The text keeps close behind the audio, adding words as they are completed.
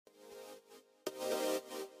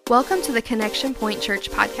Welcome to the Connection Point Church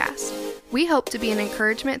podcast. We hope to be an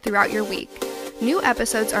encouragement throughout your week. New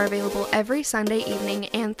episodes are available every Sunday evening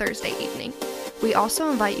and Thursday evening. We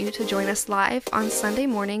also invite you to join us live on Sunday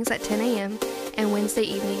mornings at 10 a.m. and Wednesday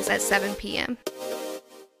evenings at 7 p.m.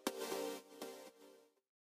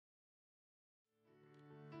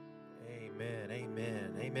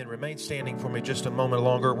 Amen. Remain standing for me just a moment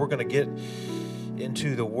longer. We're going to get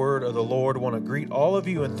into the word of the Lord. I want to greet all of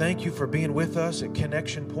you and thank you for being with us at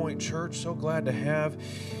Connection Point Church. So glad to have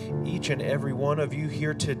each and every one of you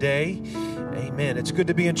here today. Amen. It's good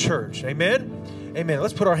to be in church. Amen. Amen.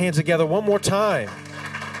 Let's put our hands together one more time.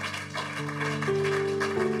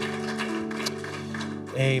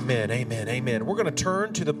 Amen. We're going to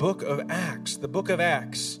turn to the book of Acts. The book of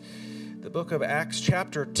Acts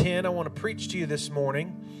chapter 10. I want to preach to you this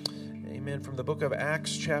morning. Amen. From the book of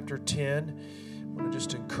Acts chapter 10. I want to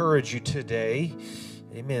just encourage you today.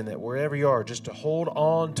 Amen. That wherever you are, just to hold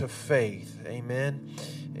on to faith. Amen.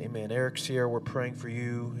 Eric's here. We're praying for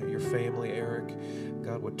you, your family, Eric.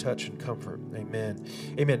 God would touch and comfort. Amen.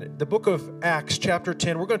 The book of Acts chapter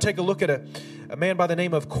 10. We're going to take a look at a man by the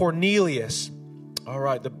name of Cornelius. All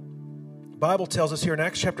right. The Bible tells us here in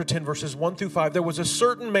Acts chapter 10, verses 1 through 5, there was a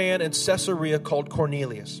certain man in Caesarea called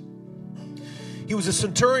Cornelius. He was a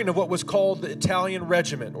centurion of what was called the Italian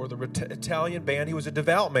regiment or the Italian band. He was a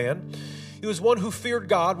devout man. He was one who feared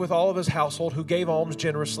God with all of his household, who gave alms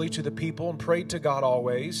generously to the people and prayed to God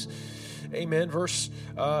always. Amen. Verse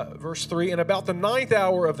 3, and about the 9th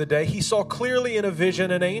hour of the day, he saw clearly in a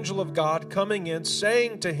vision an angel of God coming in,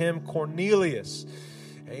 saying to him, Cornelius.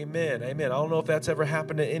 Amen. I don't know if that's ever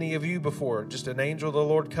happened to any of you before, just an angel of the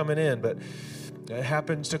Lord coming in, but it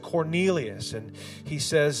happens to Cornelius. And he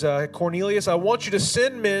says, Cornelius, I want you to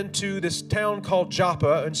send men to this town called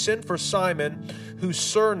Joppa and send for Simon, whose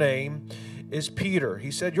surname is Peter.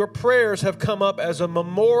 He said, your prayers have come up as a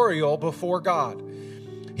memorial before God.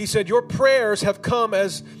 He said, your prayers have come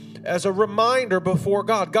as a reminder before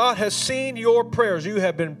God. God has seen your prayers. You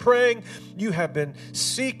have been praying. You have been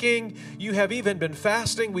seeking. You have even been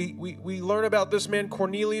fasting. We learn about this man,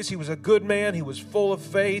 Cornelius. He was a good man. He was full of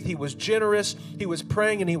faith. He was generous. He was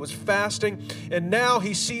praying and he was fasting. And now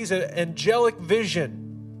he sees an angelic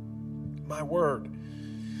vision. My word.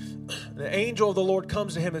 The angel of the Lord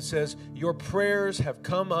comes to him and says, your prayers have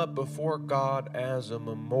come up before God as a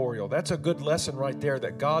memorial. That's a good lesson right there,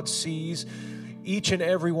 that God sees each and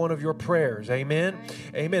every one of your prayers. Amen.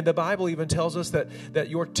 The Bible even tells us that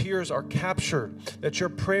your tears are captured, that your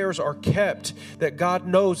prayers are kept, that God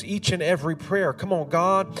knows each and every prayer. Come on,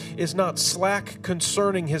 God is not slack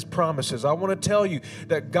concerning his promises. I want to tell you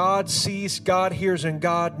that God sees, God hears, and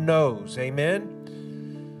God knows. Amen.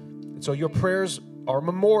 And so your prayers are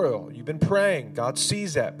memorial. You've been praying. God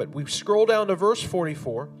sees that. But we scroll down to verse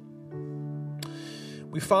 44.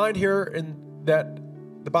 We find here in that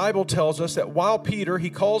the Bible tells us that while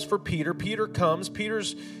he calls for Peter, Peter comes,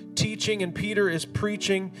 Peter's teaching and Peter is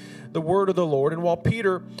preaching the word of the Lord. And while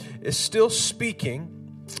Peter is still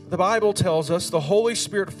speaking, the Bible tells us the Holy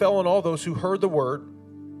Spirit fell on all those who heard the word,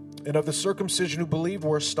 and of the circumcision who believed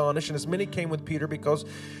were astonished. And as many came with Peter, because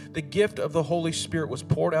the gift of the Holy Spirit was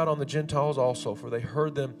poured out on the Gentiles also, for they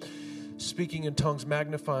heard them speaking in tongues,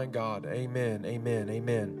 magnifying God.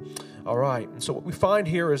 Amen. All right. And so what we find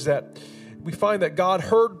here is that we find that God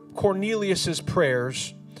heard Cornelius'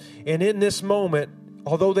 prayers, and in this moment,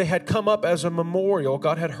 although they had come up as a memorial,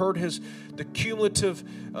 God had heard the cumulative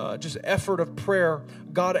just effort of prayer.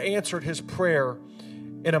 God answered his prayer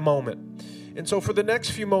in a moment. And so for the next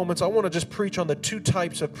few moments, I want to just preach on the two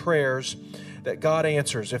types of prayers that God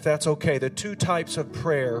answers, if that's okay. The two types of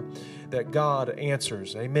prayer that God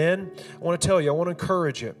answers. Amen. I want to tell you, I want to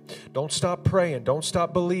encourage you. Don't stop praying. Don't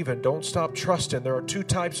stop believing. Don't stop trusting. There are two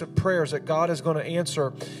types of prayers that God is going to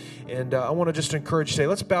answer. And I want to just encourage you today.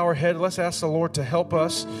 Let's bow our head. Let's ask the Lord to help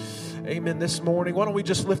us. Amen. This morning, why don't we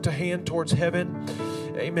just lift a hand towards heaven?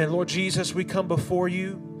 Amen. Lord Jesus, we come before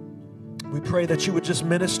you. We pray that you would just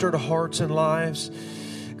minister to hearts and lives.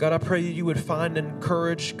 God, I pray that you would find and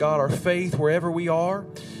encourage, God, our faith wherever we are.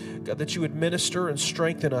 God, that you would minister and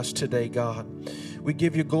strengthen us today, God. We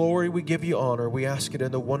give you glory. We give you honor. We ask it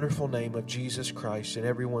in the wonderful name of Jesus Christ. And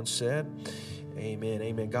everyone said,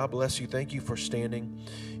 amen. God bless you. Thank you for standing.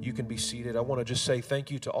 You can be seated. I want to just say thank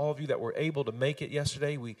you to all of you that were able to make it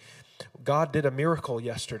yesterday. God did a miracle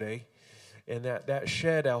yesterday. And that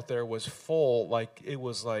shed out there was full, like it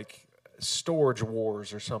was like storage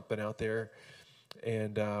wars or something out there.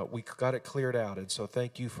 And we got it cleared out. And so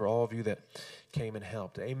thank you for all of you that came and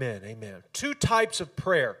helped. Amen. Two types of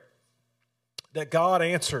prayer that God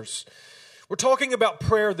answers. We're talking about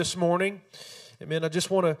prayer this morning. Amen. I just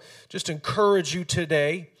want to encourage you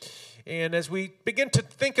today. And as we begin to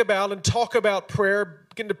think about and talk about prayer,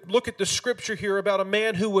 begin to look at the scripture here about a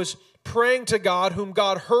man who was praying to God, whom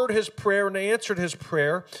God heard his prayer and answered his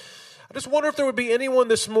prayer. I just wonder if there would be anyone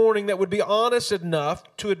this morning that would be honest enough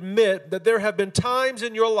to admit that there have been times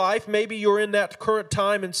in your life, maybe you're in that current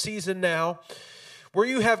time and season now, where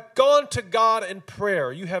you have gone to God in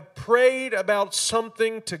prayer. You have prayed about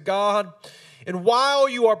something to God. And while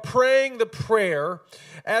you are praying the prayer,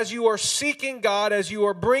 as you are seeking God, as you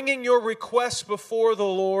are bringing your requests before the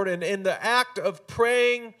Lord, and in the act of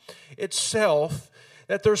praying itself,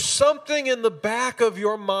 that there's something in the back of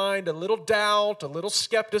your mind, a little doubt, a little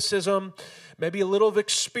skepticism, maybe a little of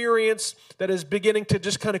experience that is beginning to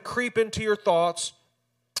just kind of creep into your thoughts.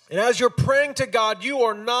 And as you're praying to God, you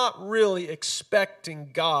are not really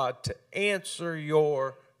expecting God to answer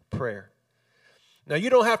your prayer. Now,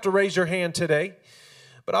 you don't have to raise your hand today,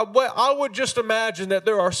 but I would just imagine that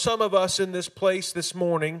there are some of us in this place this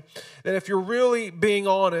morning that if you're really being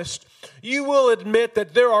honest, you will admit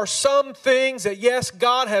that there are some things that, yes,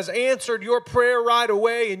 God has answered your prayer right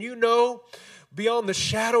away, and you know beyond the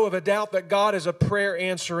shadow of a doubt that God is a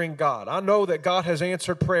prayer-answering God. I know that God has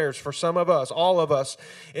answered prayers for some of us, all of us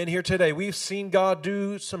in here today. We've seen God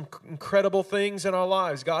do some incredible things in our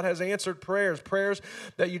lives. God has answered prayers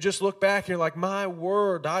that you just look back and you're like, my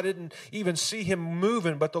word, I didn't even see Him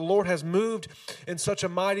moving, but the Lord has moved in such a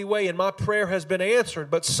mighty way, and my prayer has been answered.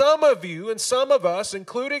 But some of you and some of us,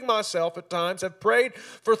 including myself at times, have prayed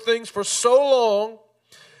for things for so long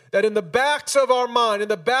that in the back of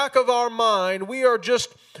our mind, we are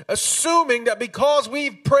just assuming that because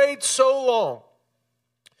we've prayed so long,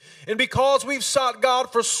 and because we've sought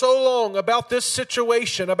God for so long about this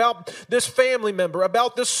situation, about this family member,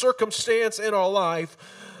 about this circumstance in our life,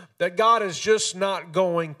 that God is just not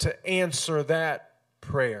going to answer that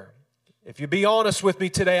prayer. If you be honest with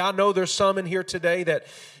me today, I know there's some in here today that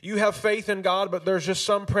you have faith in God, but there's just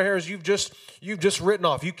some prayers you've just written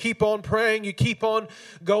off. You keep on praying, you keep on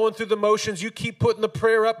going through the motions, you keep putting the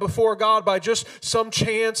prayer up before God by just some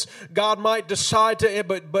chance God might decide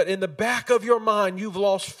to, but in the back of your mind, you've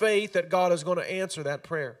lost faith that God is going to answer that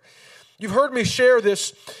prayer. You've heard me share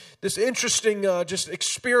this interesting just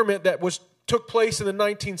experiment that took place in the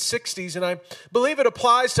 1960s, and I believe it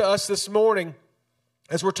applies to us this morning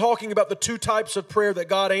as we're talking about the two types of prayer that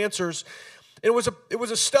God answers. It was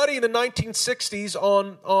a study in the 1960s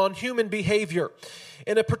on human behavior,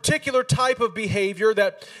 and a particular type of behavior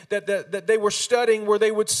that they were studying, where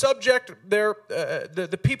they would subject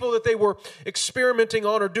the people that they were experimenting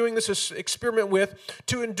on or doing this experiment with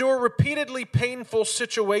to endure repeatedly painful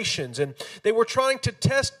situations. And they were trying to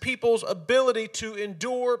test people's ability to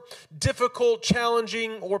endure difficult,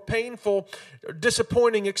 challenging, or painful, or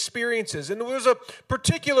disappointing experiences. And there was a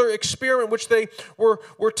particular experiment which they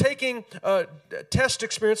were taking test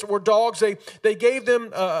experience, where dogs, they gave them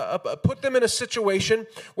put them in a situation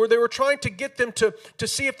where they were trying to get them to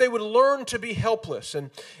see if they would learn to be helpless. And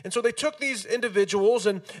so they took these individuals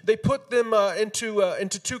and they put them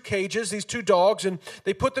into two cages, these two dogs, and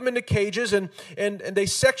they put them into cages and they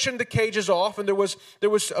sectioned the cages off, and there was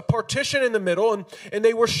a partition in the middle, and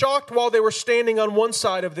they were shocked while they were standing on one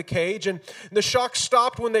side of the cage, and the shock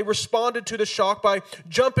stopped when they responded to the shock by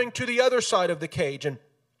jumping to the other side of the cage. And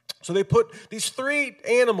so they put these three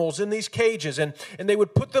animals in these cages, and they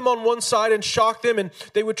would put them on one side and shock them, and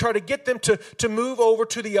they would try to get them to move over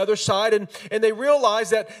to the other side. And they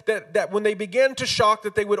realized that when they began to shock,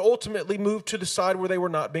 that they would ultimately move to the side where they were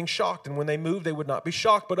not being shocked. And when they moved, they would not be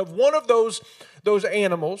shocked. But of one of those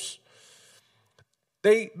animals,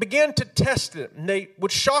 they began to test it, and they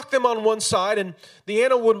would shock them on one side, and the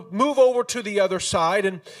animal would move over to the other side,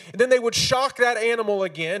 and then they would shock that animal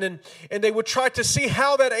again, and they would try to see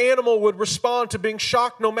how that animal would respond to being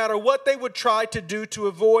shocked, no matter what they would try to do to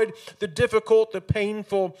avoid the difficult, the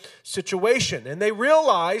painful situation. And they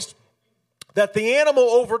realized that the animal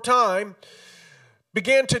over time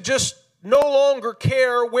began to just no longer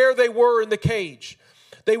care where they were in the cage.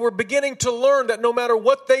 They were beginning to learn that no matter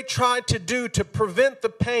what they tried to do to prevent the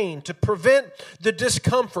pain, to prevent the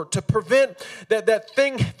discomfort, to prevent that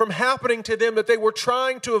thing from happening to them that they were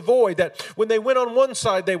trying to avoid, that when they went on one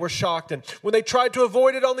side they were shocked, and when they tried to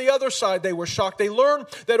avoid it on the other side they were shocked. They learned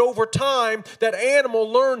that over time that animal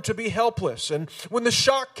learned to be helpless. And when the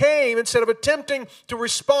shock came, instead of attempting to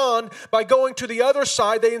respond by going to the other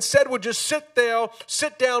side, they instead would just sit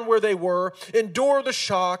down where they were, endure the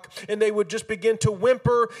shock, and they would just begin to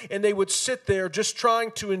whimper, and they would sit there just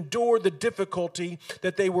trying to endure the difficulty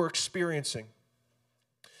that they were experiencing.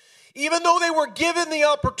 Even though they were given the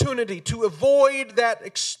opportunity to avoid that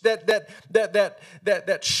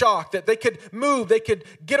shock, that they could move, they could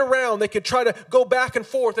get around, they could try to go back and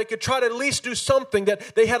forth, they could try to at least do something,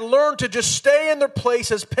 that they had learned to just stay in their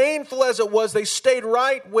place. As painful as it was, they stayed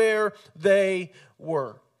right where they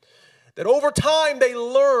were. That over time they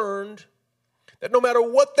learned that no matter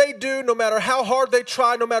what they do, no matter how hard they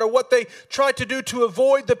try, no matter what they try to do to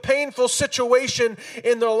avoid the painful situation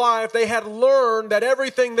in their life, they had learned that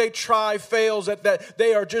everything they try fails, that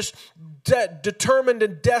they are just determined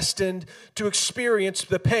and destined to experience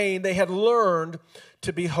the pain. They had learned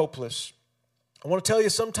to be hopeless. I want to tell you,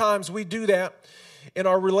 sometimes we do that in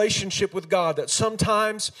our relationship with God, that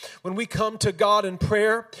sometimes when we come to God in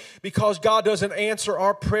prayer, because God doesn't answer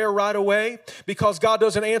our prayer right away, because God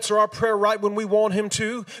doesn't answer our prayer right when we want Him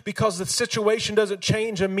to, because the situation doesn't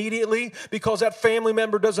change immediately, because that family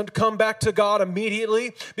member doesn't come back to God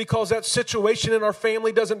immediately, because that situation in our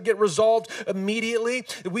family doesn't get resolved immediately,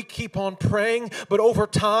 we keep on praying. But over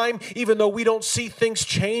time, even though we don't see things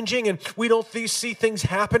changing and we don't see things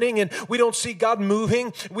happening and we don't see God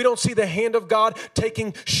moving, we don't see the hand of God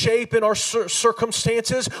taking shape in our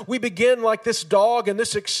circumstances, we begin, like this dog in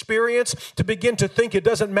this experience, to begin to think it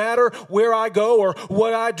doesn't matter where I go or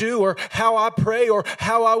what I do or how I pray or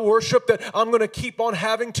how I worship, that I'm going to keep on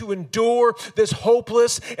having to endure this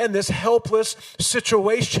hopeless and this helpless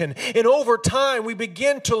situation. And over time, we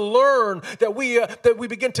begin to learn that we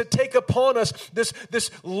begin to take upon us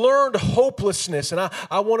this learned hopelessness. And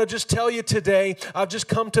I want to just tell you today, I've just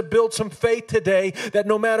come to build some faith today, that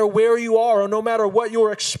no matter where you are or no matter what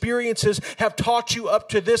your experiences have taught you up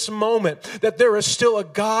to this moment, that there is still a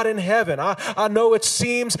God in heaven. I know it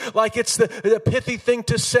seems like it's the pithy thing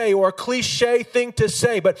to say or a cliche thing to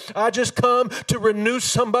say, but I just come to renew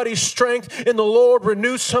somebody's strength in the Lord,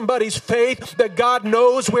 renew somebody's faith, that God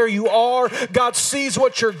knows where you are, God sees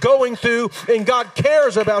what you're going through, and God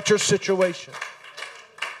cares about your situation.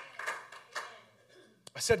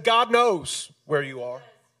 I said, God knows where you are.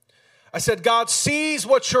 I said, God sees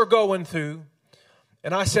what you're going through.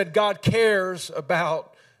 And I said, God cares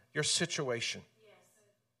about your situation.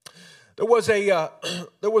 There was an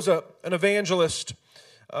evangelist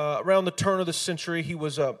around the turn of the century. He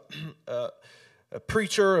was a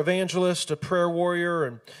preacher, evangelist, a prayer warrior,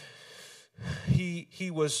 and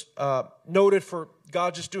he was noted for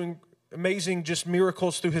God just doing amazing just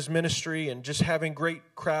miracles through his ministry and just having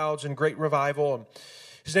great crowds and great revival. And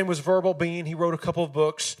his name was Verbal Bean. He wrote a couple of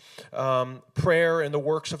books, Prayer and the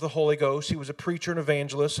Works of the Holy Ghost. He was a preacher and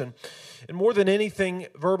evangelist. And more than anything,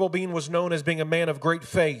 Verbal Bean was known as being a man of great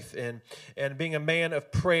faith and being a man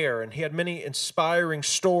of prayer. And he had many inspiring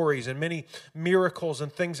stories and many miracles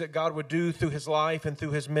and things that God would do through his life and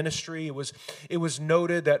through his ministry. It was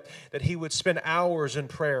noted that he would spend hours in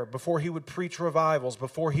prayer before he would preach revivals,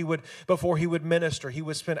 before he would minister. He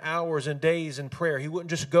would spend hours and days in prayer. He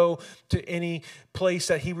wouldn't just go to any place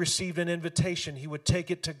that he received an invitation. He would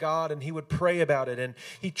take it to God and he would pray about it. And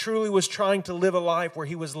he truly was trying to live a life where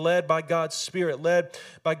he was led by God's Spirit, led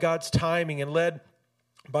by God's timing, and led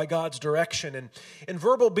by God's direction. And in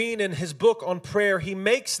Verbal Bean, in his book on prayer, he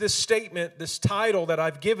makes this statement, this title that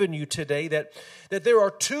I've given you today, that there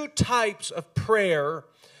are two types of prayer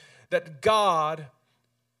that God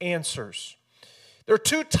answers. There are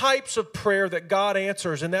two types of prayer that God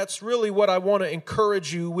answers, and that's really what I want to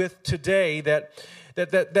encourage you with today, that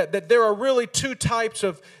there are really two types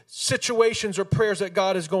of situations or prayers that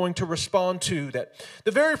God is going to respond to. That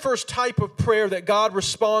the very first type of prayer that God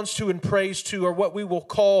responds to and prays to are what we will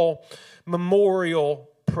call memorial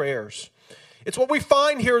prayers. It's what we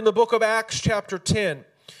find here in the book of Acts chapter 10.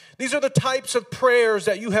 These are the types of prayers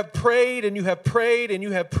that you have prayed and you have prayed and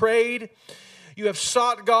you have prayed. You have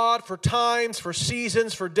sought God for times, for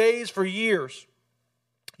seasons, for days, for years.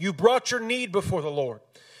 You brought your need before the Lord.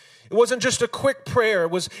 It wasn't just a quick prayer.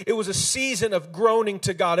 It was a season of groaning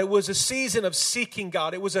to God. It was a season of seeking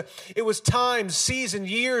God. It was times, seasons,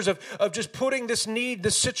 years of just putting this need,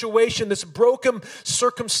 this situation, this broken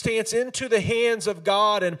circumstance into the hands of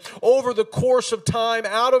God. And over the course of time,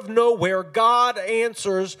 out of nowhere, God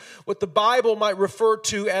answers what the Bible might refer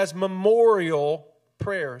to as memorial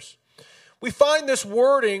prayers. We find this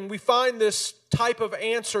wording, we find this type of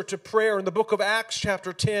answer to prayer in the book of Acts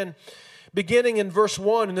chapter 10, beginning in verse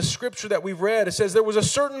 1, in the scripture that we've read. It says, there was a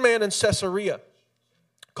certain man in Caesarea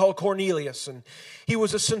called Cornelius, and he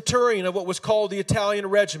was a centurion of what was called the Italian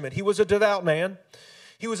regiment. He was a devout man.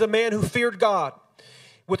 He was a man who feared God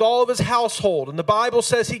with all of his household. And the Bible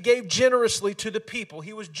says he gave generously to the people.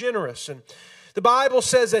 He was generous. And the Bible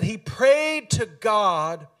says that he prayed to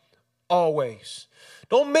God always.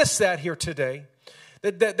 Don't miss that here today.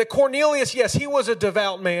 That Cornelius, yes, he was a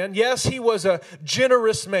devout man. Yes, he was a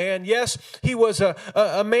generous man. Yes, he was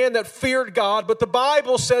a man that feared God. But the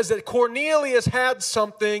Bible says that Cornelius had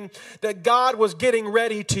something that God was getting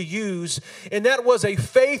ready to use. And that was a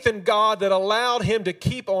faith in God that allowed him to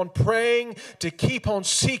keep on praying, to keep on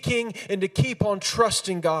seeking, and to keep on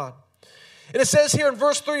trusting God. And it says here in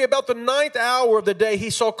verse 3, about the 9th hour of the day, he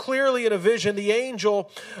saw clearly in a vision the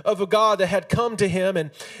angel of a God that had come to him.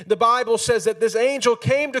 And the Bible says that this angel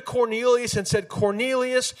came to Cornelius and said,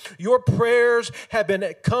 Cornelius, your prayers have been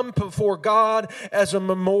come before God as a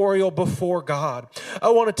memorial before God. I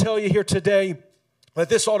want to tell you here today that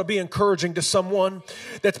this ought to be encouraging to someone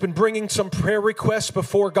that's been bringing some prayer requests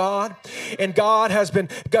before God. And God,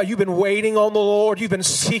 you've been waiting on the Lord. You've been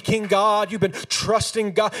seeking God. You've been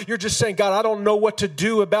trusting God. You're just saying, God, I don't know what to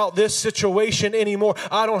do about this situation anymore.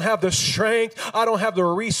 I don't have the strength. I don't have the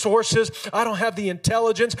resources. I don't have the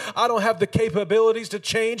intelligence. I don't have the capabilities to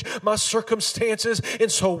change my circumstances. And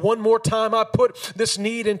so one more time, I put this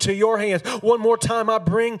need into your hands. One more time, I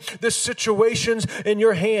bring this situations in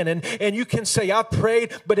your hand. And you can say, I prayed,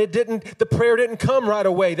 but the prayer didn't come right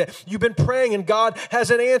away. That you've been praying and God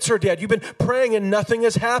hasn't answered yet. You've been praying and nothing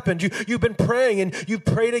has happened. You've been praying and you've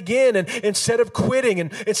prayed again, and instead of quitting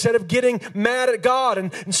and instead of getting mad at God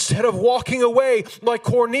and instead of walking away like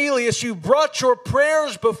Cornelius, you brought your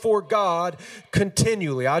prayers before God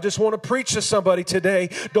continually. I just want to preach to somebody today.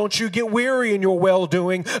 Don't you get weary in your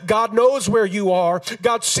well-doing. God knows where you are.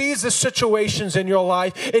 God sees the situations in your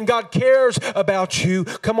life, and God cares about you.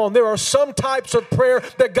 Come on, there are some types of prayer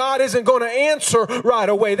that God isn't going to answer right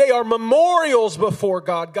away. They are memorials before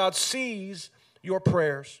God. God sees your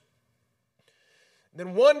prayers. And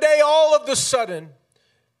then one day, all of a sudden,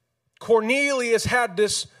 Cornelius had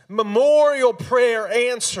this memorial prayer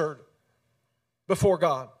answered before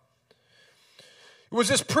God. It was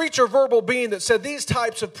this preacher verbal being that said these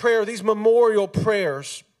types of prayer, these memorial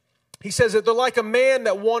prayers, he says that they're like a man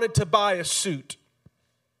that wanted to buy a suit.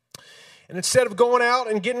 And instead of going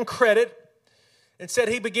out and getting credit, instead,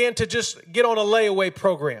 he began to just get on a layaway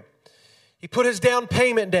program. He put his down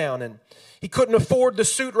payment down, and he couldn't afford the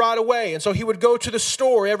suit right away. And so he would go to the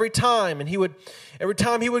store every time, and every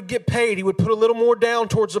time he would get paid, he would put a little more down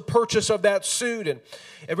towards the purchase of that suit. And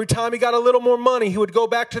every time he got a little more money, he would go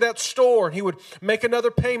back to that store, and he would make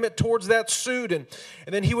another payment towards that suit. And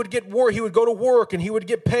then he would go to work, and he would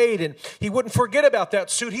get paid, and he wouldn't forget about that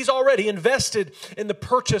suit. He's already invested in the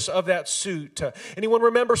purchase of that suit. Anyone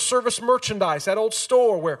remember Service Merchandise, that old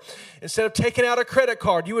store where instead of taking out a credit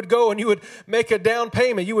card, you would go and you would make a down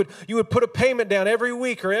payment. You would put a payment down every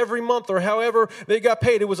week or every month or however they got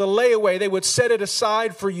paid. It was a layaway. They would set it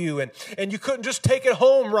aside for you, and you couldn't just take it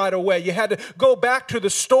home right away. You had to go back to the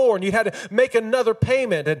store, and you had to make another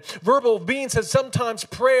payment. And Verbal Bean says sometimes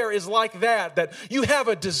prayer is like that you have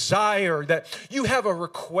a desire, that you have a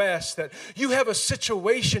request, that you have a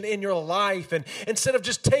situation in your life, and instead of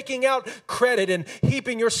just taking out credit and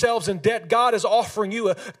heaping yourselves in debt, God is offering you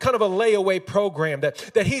a kind of a layaway program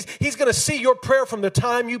that He's going to see your prayer from the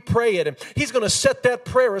time you pray it, and He's going to set that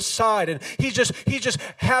prayer aside, and He's just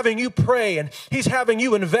having you pray, and He's having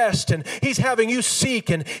you invest, and He's having you seek,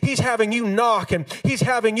 and He's having you knock, and He's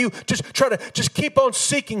having you just try to just keep on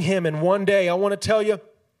seeking Him. And one day, I want to tell you,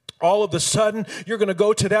 all of a sudden, you're going to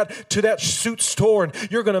go to that suit store,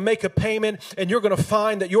 and you're going to make a payment, and you're going to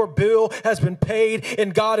find that your bill has been paid,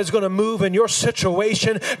 and God is going to move in your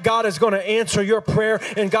situation. God is going to answer your prayer,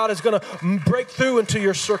 and God is going to break through into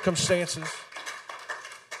your circumstances.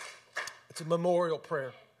 It's a memorial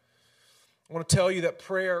prayer. I want to tell you that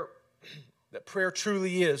prayer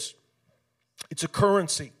truly is. It's a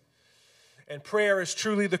currency. And prayer is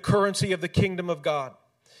truly the currency of the kingdom of God.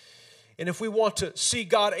 And if we want to see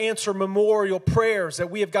God answer memorial prayers,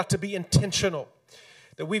 that we have got to be intentional,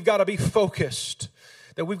 that we've got to be focused,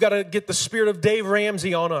 that we've got to get the spirit of Dave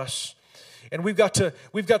Ramsey on us. And we've got to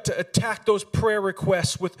attack those prayer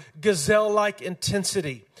requests with gazelle-like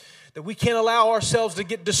intensity. That we can't allow ourselves to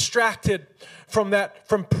get distracted from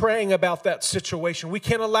praying about that situation. We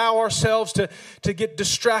can't allow ourselves to get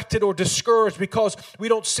distracted or discouraged because we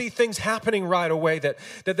don't see things happening right away.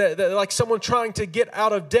 That like someone trying to get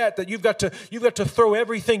out of debt, that you've got to throw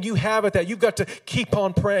everything you have at that. You've got to keep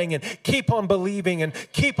on praying and keep on believing and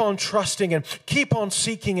keep on trusting and keep on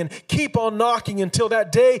seeking and keep on knocking until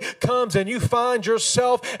that day comes and you find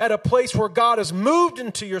yourself at a place where God has moved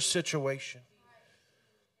into your situation.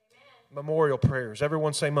 Memorial prayers.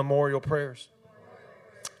 Everyone say memorial prayers.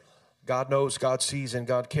 God knows, God sees, and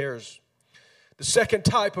God cares. The second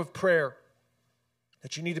type of prayer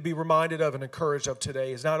that you need to be reminded of and encouraged of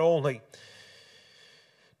today is not only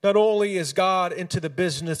Not only is God into the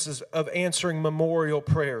business of answering memorial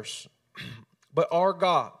prayers, but our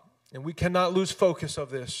God, and we cannot lose focus of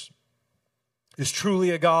this, is truly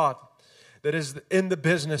a God that is in the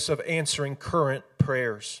business of answering current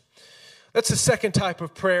prayers. That's the second type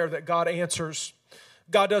of prayer that God answers.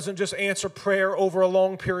 God doesn't just answer prayer over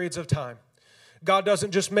long periods of time. God doesn't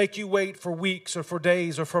just make you wait for weeks or for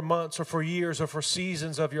days or for months or for years or for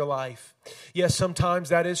seasons of your life. Yes, sometimes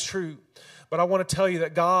that is true. But I want to tell you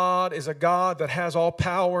that God is a God that has all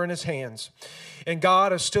power in His hands. And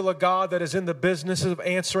God is still a God that is in the business of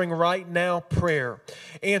answering right now prayer,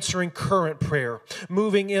 answering current prayer,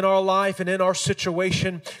 moving in our life and in our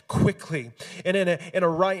situation quickly and in a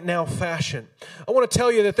right now fashion. I want to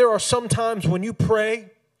tell you that there are some times when you pray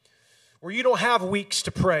where you don't have weeks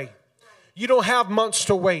to pray. You don't have months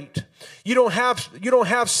to wait. You don't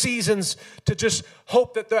have seasons to just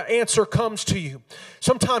hope that the answer comes to you.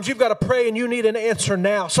 Sometimes you've got to pray and you need an answer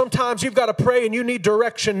now. Sometimes you've got to pray and you need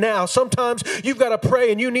direction now. Sometimes you've got to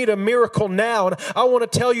pray and you need a miracle now. And I want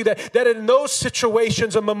to tell you that in those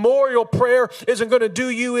situations, a memorial prayer isn't going to do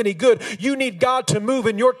you any good. You need God to move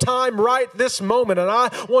in your time right this moment. And I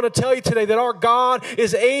want to tell you today that our God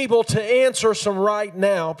is able to answer some right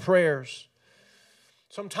now prayers.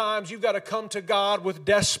 Sometimes you've got to come to God with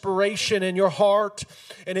desperation in your heart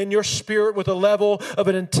and in your spirit with a level of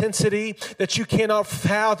an intensity that you cannot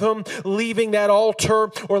fathom, leaving that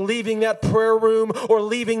altar or leaving that prayer room or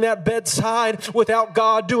leaving that bedside without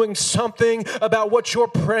God doing something about what you're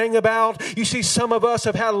praying about. You see, some of us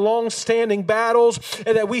have had long-standing battles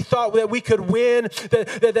and that we thought that we could win,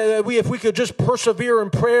 that if we could just persevere in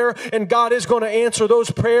prayer, and God is going to answer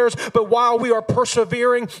those prayers. But while we are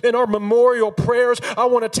persevering in our memorial prayers, I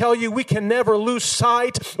want to tell you we can never lose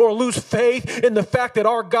sight or lose faith in the fact that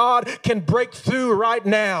our God can break through right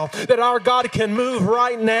now, that our God can move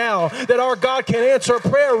right now, that our God can answer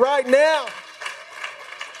prayer right now.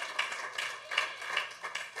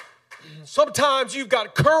 Sometimes you've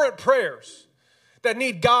got current prayers that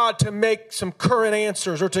need God to make some current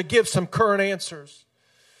answers or to give some current answers.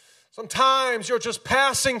 Sometimes you're just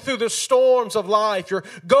passing through the storms of life. You're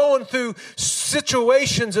going through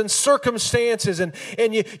situations and circumstances, and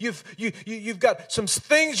you've got some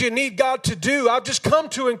things you need God to do. I've just come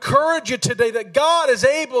to encourage you today that God is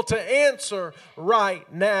able to answer right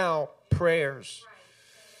now prayers.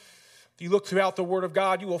 If you look throughout the Word of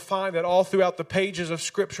God, you will find that all throughout the pages of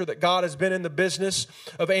Scripture that God has been in the business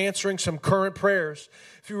of answering some current prayers.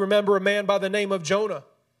 If you remember a man by the name of Jonah,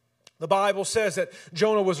 the Bible says that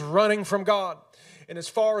Jonah was running from God. And as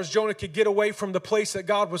far as Jonah could get away from the place that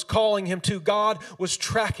God was calling him to, God was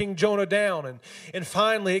tracking Jonah down. And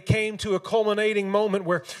finally, it came to a culminating moment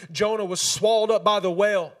where Jonah was swallowed up by the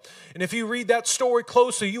whale. And if you read that story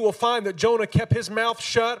closely, you will find that Jonah kept his mouth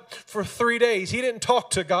shut for 3 days. He didn't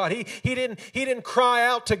talk to God. He didn't cry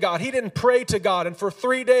out to God. He didn't pray to God. And for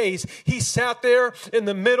 3 days, he sat there in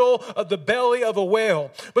the middle of the belly of a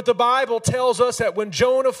whale. But the Bible tells us that when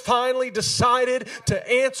Jonah finally decided to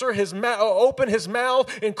open his mouth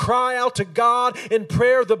and cry out to God in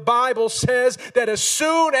prayer, the Bible says that as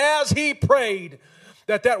soon as he prayed,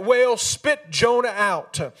 that whale spit Jonah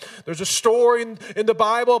out. There's a story in the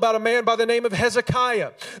Bible about a man by the name of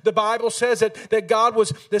Hezekiah. The Bible says that God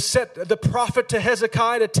set the prophet to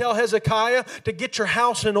Hezekiah to tell Hezekiah to get your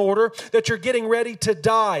house in order, that you're getting ready to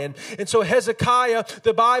die. And so Hezekiah,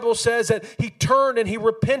 the Bible says that he turned and he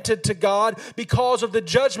repented to God because of the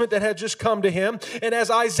judgment that had just come to him. And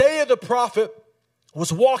as Isaiah the prophet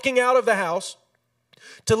was walking out of the house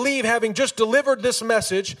to leave, having just delivered this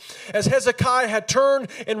message, as Hezekiah had turned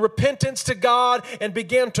in repentance to God and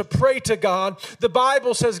began to pray to God, the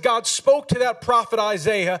Bible says God spoke to that prophet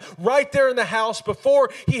Isaiah right there in the house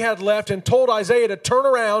before he had left and told Isaiah to turn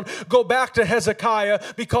around, go back to Hezekiah,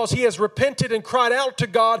 because he has repented and cried out to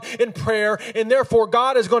God in prayer, and therefore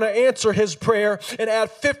God is going to answer his prayer and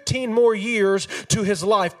add 15 more years to his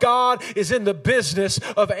life. God is in the business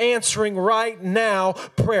of answering right now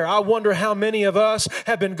prayer. I wonder how many of us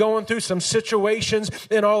have been going through some situations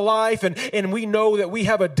in our life, and we know that we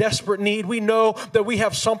have a desperate need. We know that we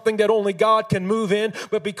have something that only God can move in,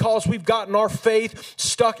 but because we've gotten our faith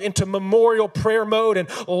stuck into memorial prayer mode and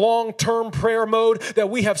long-term prayer mode, that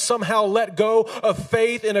we have somehow let go of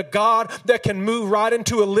faith in a God that can move right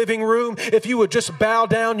into a living room. If you would just bow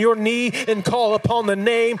down your knee and call upon the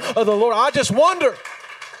name of the Lord. I just wonder,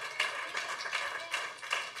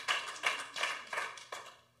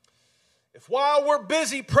 while we're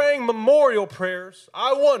busy praying memorial prayers,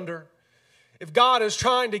 I wonder if God is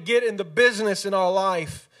trying to get in the business in our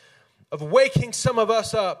life of waking some of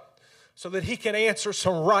us up so that He can answer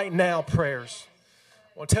some right now prayers.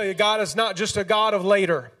 I want to tell you, God is not just a God of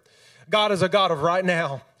later. God is a God of right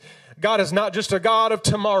now. God is not just a God of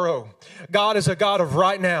tomorrow. God is a God of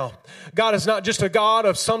right now. God is not just a God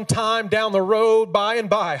of sometime down the road, by and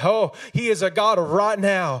by. Oh, He is a God of right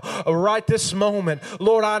now, right this moment.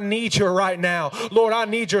 Lord, I need you right now. Lord, I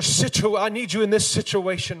need I need you in this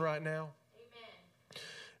situation right now. Amen.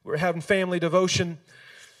 We were having family devotion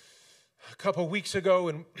a couple of weeks ago,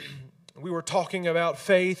 and we were talking about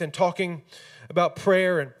faith and talking about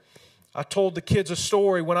prayer, and I told the kids a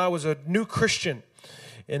story when I was a new Christian.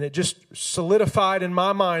 And it just solidified in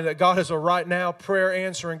my mind that God is a right now prayer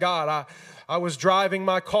answering God. I was driving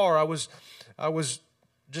my car. I was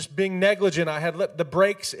just being negligent. I had let the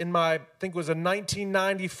brakes in my, I think it was a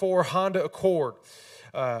 1994 Honda Accord.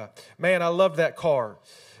 Man, I loved that car.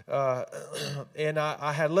 And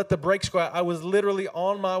I had let the brakes go out. I was literally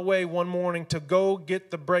on my way one morning to go get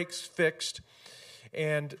the brakes fixed.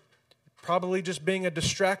 And probably just being a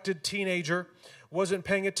distracted teenager, wasn't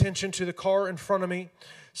paying attention to the car in front of me.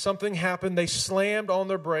 Something happened. They slammed on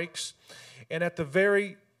their brakes. And at the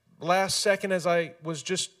very last second, as I was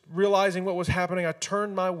just realizing what was happening, I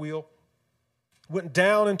turned my wheel, went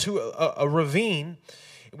down into a ravine.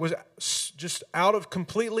 It was just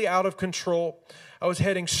completely out of control. I was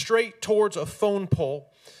heading straight towards a phone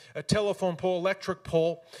pole, a telephone pole, electric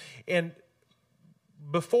pole. And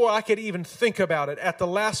before I could even think about it, at the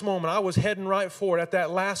last moment, I was heading right for it. At that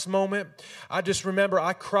last moment, I just remember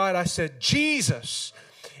I cried. I said, Jesus.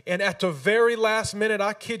 And at the very last minute,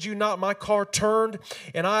 I kid you not, my car turned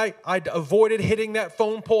and I avoided hitting that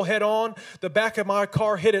phone pole head on. The back of my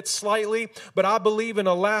car hit it slightly, but I believe in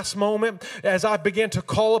the last moment, as I began to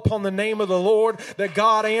call upon the name of the Lord, that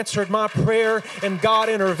God answered my prayer and God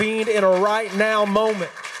intervened in a right now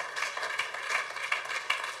moment.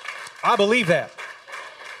 I believe that.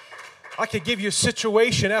 I could give you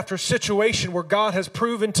situation after situation where God has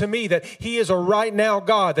proven to me that He is a right now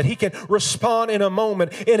God, that He can respond in a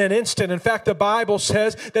moment, in an instant. In fact, the Bible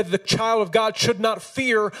says that the child of God should not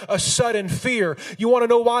fear a sudden fear. You want to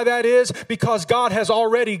know why that is? Because God has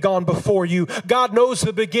already gone before you. God knows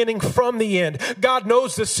the beginning from the end. God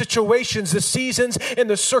knows the situations, the seasons,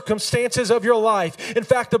 and the circumstances of your life. In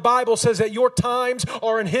fact, the Bible says that your times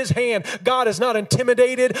are in His hand. God is not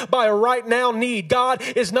intimidated by a right now need. God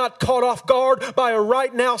is not caught off guard by a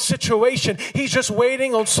right now situation. He's just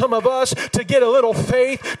waiting on some of us to get a little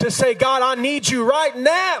faith to say, God, I need you right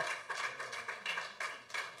now.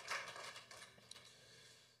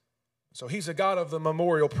 So He's the God of the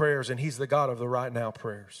memorial prayers, and He's the God of the right now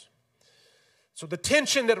prayers. So the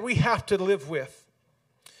tension that we have to live with,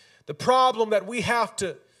 the problem that we have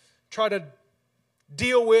to try to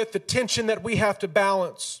deal with, the tension that we have to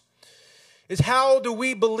balance, is how do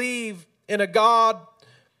we believe in a God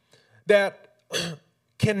that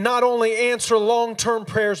can not only answer long-term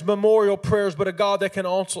prayers, memorial prayers, but a God that can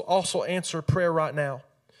also answer prayer right now?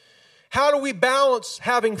 How do we balance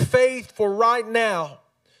having faith for right now,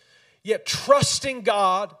 yet trusting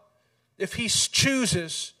God if He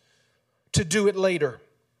chooses to do it later?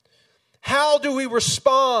 How do we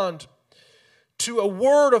respond to a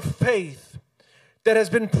word of faith that has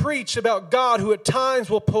been preached about God, who at times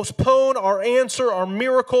will postpone our answer, our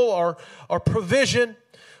miracle, our provision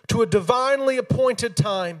to a divinely appointed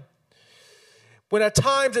time? When at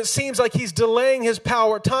times it seems like He's delaying His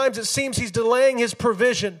power, at times it seems He's delaying His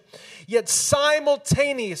provision, yet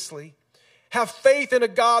simultaneously have faith in a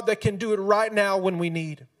God that can do it right now when we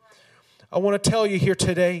need. I want to tell you here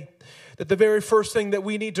today that the very first thing that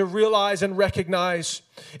we need to realize and recognize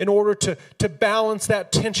in order to balance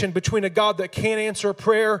that tension between a God that can't answer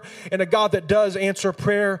prayer and a God that does answer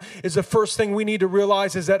prayer is the first thing we need to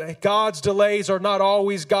realize is that God's delays are not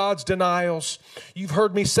always God's denials. You've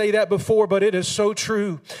heard me say that before, but it is so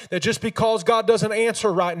true that just because God doesn't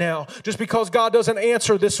answer right now, just because God doesn't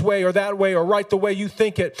answer this way or that way or right the way you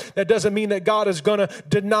think it, that doesn't mean that God is going to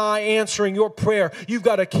deny answering your prayer. You've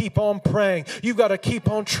got to keep on praying. You've got to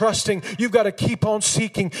keep on trusting. You've got to keep on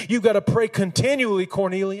seeking. You've got to pray continually,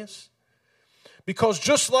 Cornelius. Because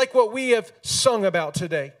just like what we have sung about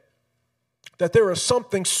today, that there is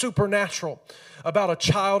something supernatural about a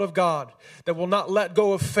child of God that will not let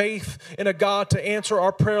go of faith in a God to answer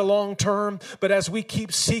our prayer long term. But as we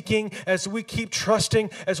keep seeking, as we keep trusting,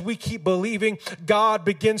 as we keep believing, God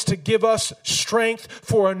begins to give us strength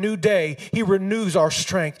for a new day. He renews our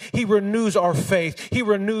strength. He renews our faith. He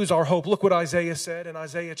renews our hope. Look what Isaiah said in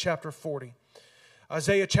Isaiah chapter 40.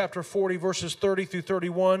 Isaiah chapter 40, verses 30 through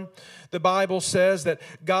 31, the Bible says that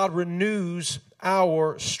God renews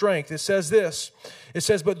our strength. It says this, it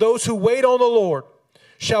says, "But those who wait on the Lord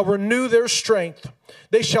shall renew their strength.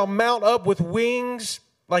 They shall mount up with wings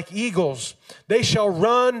like eagles. They shall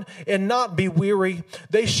run and not be weary.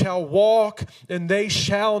 They shall walk and they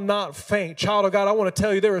shall not faint. Child of God, I want to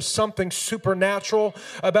tell you there is something supernatural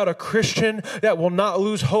about a Christian that will not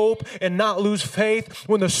lose hope and not lose faith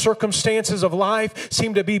when the circumstances of life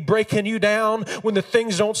seem to be breaking you down, when the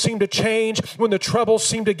things don't seem to change, when the troubles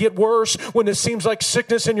seem to get worse, when it seems like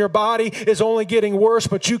sickness in your body is only getting worse,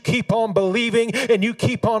 but you keep on believing and you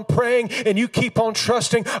keep on praying and you keep on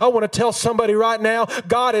trusting. I want to tell somebody right now,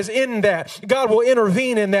 God is in that. God will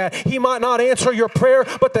intervene in that. He might not answer your prayer,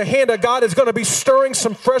 but the hand of God is going to be stirring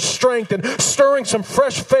some fresh strength and stirring some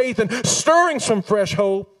fresh faith and stirring some fresh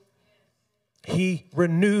hope. He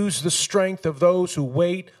renews the strength of those who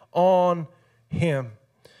wait on Him.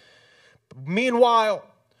 Meanwhile,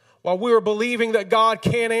 while we are believing that God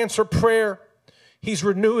can answer prayer, He's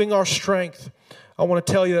renewing our strength. I want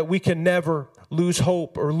to tell you that we can never lose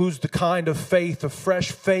hope or lose the kind of faith, of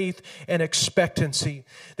fresh faith and expectancy,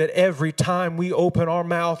 that every time we open our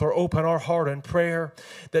mouth or open our heart in prayer,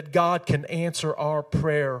 that God can answer our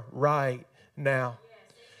prayer right now.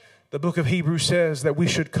 The book of Hebrews says that we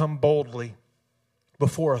should come boldly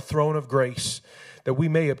before a throne of grace, that we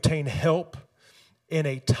may obtain help in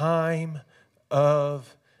a time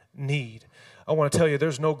of need. I want to tell you,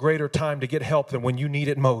 there's no greater time to get help than when you need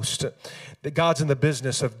it most. That God's in the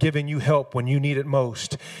business of giving you help when you need it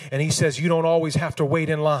most. And He says you don't always have to wait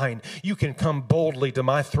in line. You can come boldly to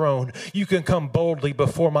my throne. You can come boldly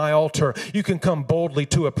before my altar. You can come boldly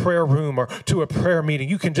to a prayer room or to a prayer meeting.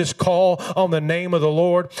 You can just call on the name of the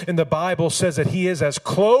Lord. And the Bible says that He is as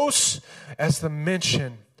close as the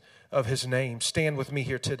mention of His name. Stand with me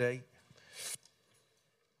here today.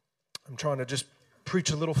 I'm trying to just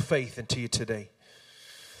preach a little faith into you today.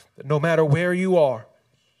 That no matter where you are,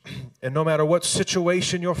 and no matter what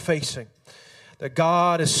situation you're facing, that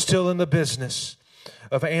God is still in the business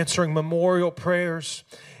of answering memorial prayers,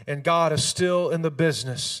 and God is still in the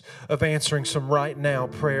business of answering some right now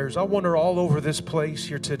prayers. I wonder all over this place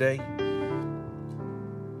here today,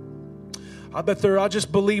 I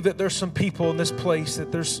just believe that there's some people in this place,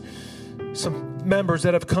 that there's some members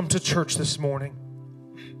that have come to church this morning.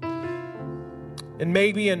 And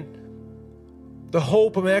maybe in the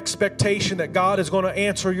hope and expectation that God is going to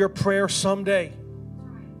answer your prayer someday,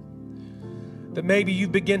 that maybe you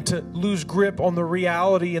begin to lose grip on the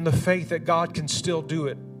reality and the faith that God can still do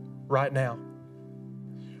it right now.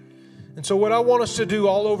 And so what I want us to do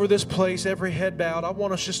all over this place, every head bowed, I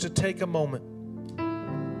want us just to take a moment.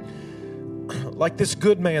 Like this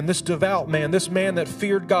good man, this devout man, this man that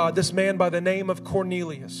feared God, this man by the name of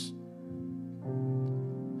Cornelius.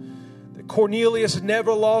 Cornelius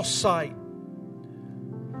never lost sight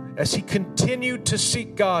as he continued to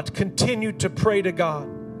seek God, continued to pray to God,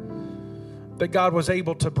 that God was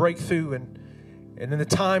able to break through. And when the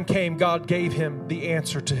time came, God gave him the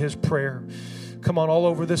answer to his prayer. Come on, all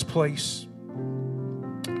over this place.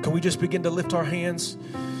 Can we just begin to lift our hands?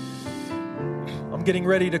 I'm getting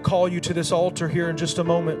ready to call you to this altar here in just a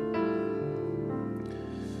moment.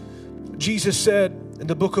 Jesus said in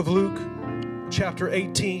the book of Luke, chapter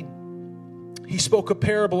 18, He spoke a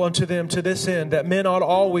parable unto them to this end, that men ought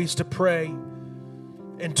always to pray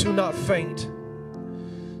and to not faint,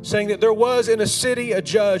 saying that there was in a city a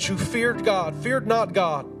judge who feared not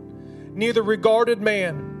God, neither regarded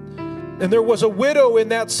man. And there was a widow in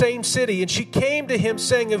that same city, and she came to him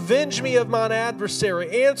saying, avenge me of mine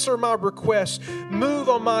adversary, answer my request, move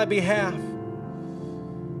on my behalf.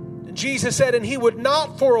 And Jesus said, and he would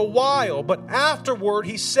not for a while, but afterward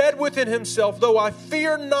he said within himself, though I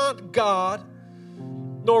fear not God,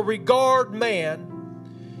 nor regard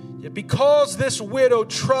man, yet because this widow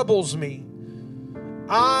troubles me,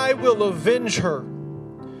 I will avenge her,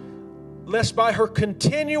 lest by her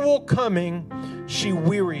continual coming she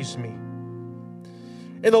wearies me.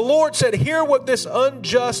 And the Lord said, hear what this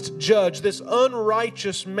unjust judge, this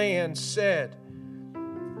unrighteous man said.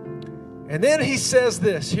 And then he says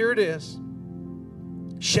this, here it is.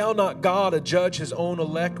 Shall not God adjudge his own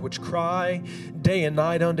elect, which cry day and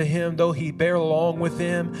night unto him, though he bear along with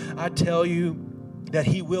them? I tell you that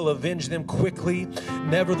he will avenge them quickly.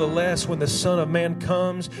 Nevertheless, when the Son of Man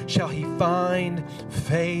comes, shall he find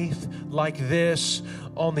faith like this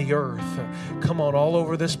on the earth? Come on, all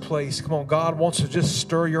over this place. Come on, God wants to just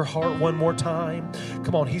stir your heart one more time.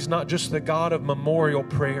 Come on, He's not just the God of memorial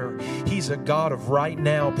prayer. He's a God of right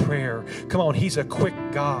now prayer. Come on, He's a quick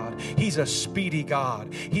God. He's a speedy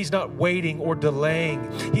God. He's not waiting or delaying.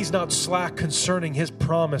 He's not slack concerning His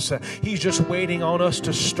promise. He's just waiting on us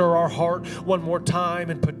to stir our heart one more time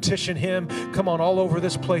and petition Him. Come on, all over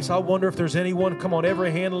this place. I wonder if there's anyone, come on,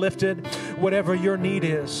 every hand lifted, whatever your need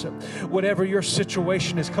is, whatever your situation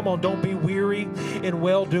declaration is, come on, don't be weary in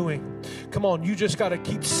well-doing. Come on, you just got to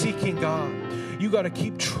keep seeking God. You got to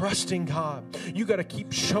keep trusting God. You got to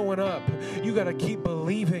keep showing up. You got to keep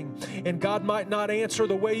believing. And God might not answer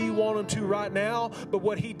the way you want Him to right now, but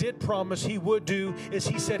what He did promise He would do is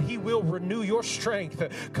He said He will renew your strength.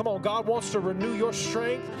 Come on, God wants to renew your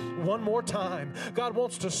strength one more time. God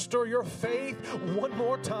wants to stir your faith one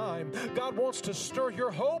more time. God wants to stir your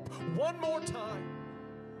hope one more time.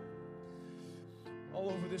 All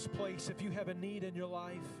over this place, if you have a need in your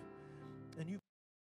life,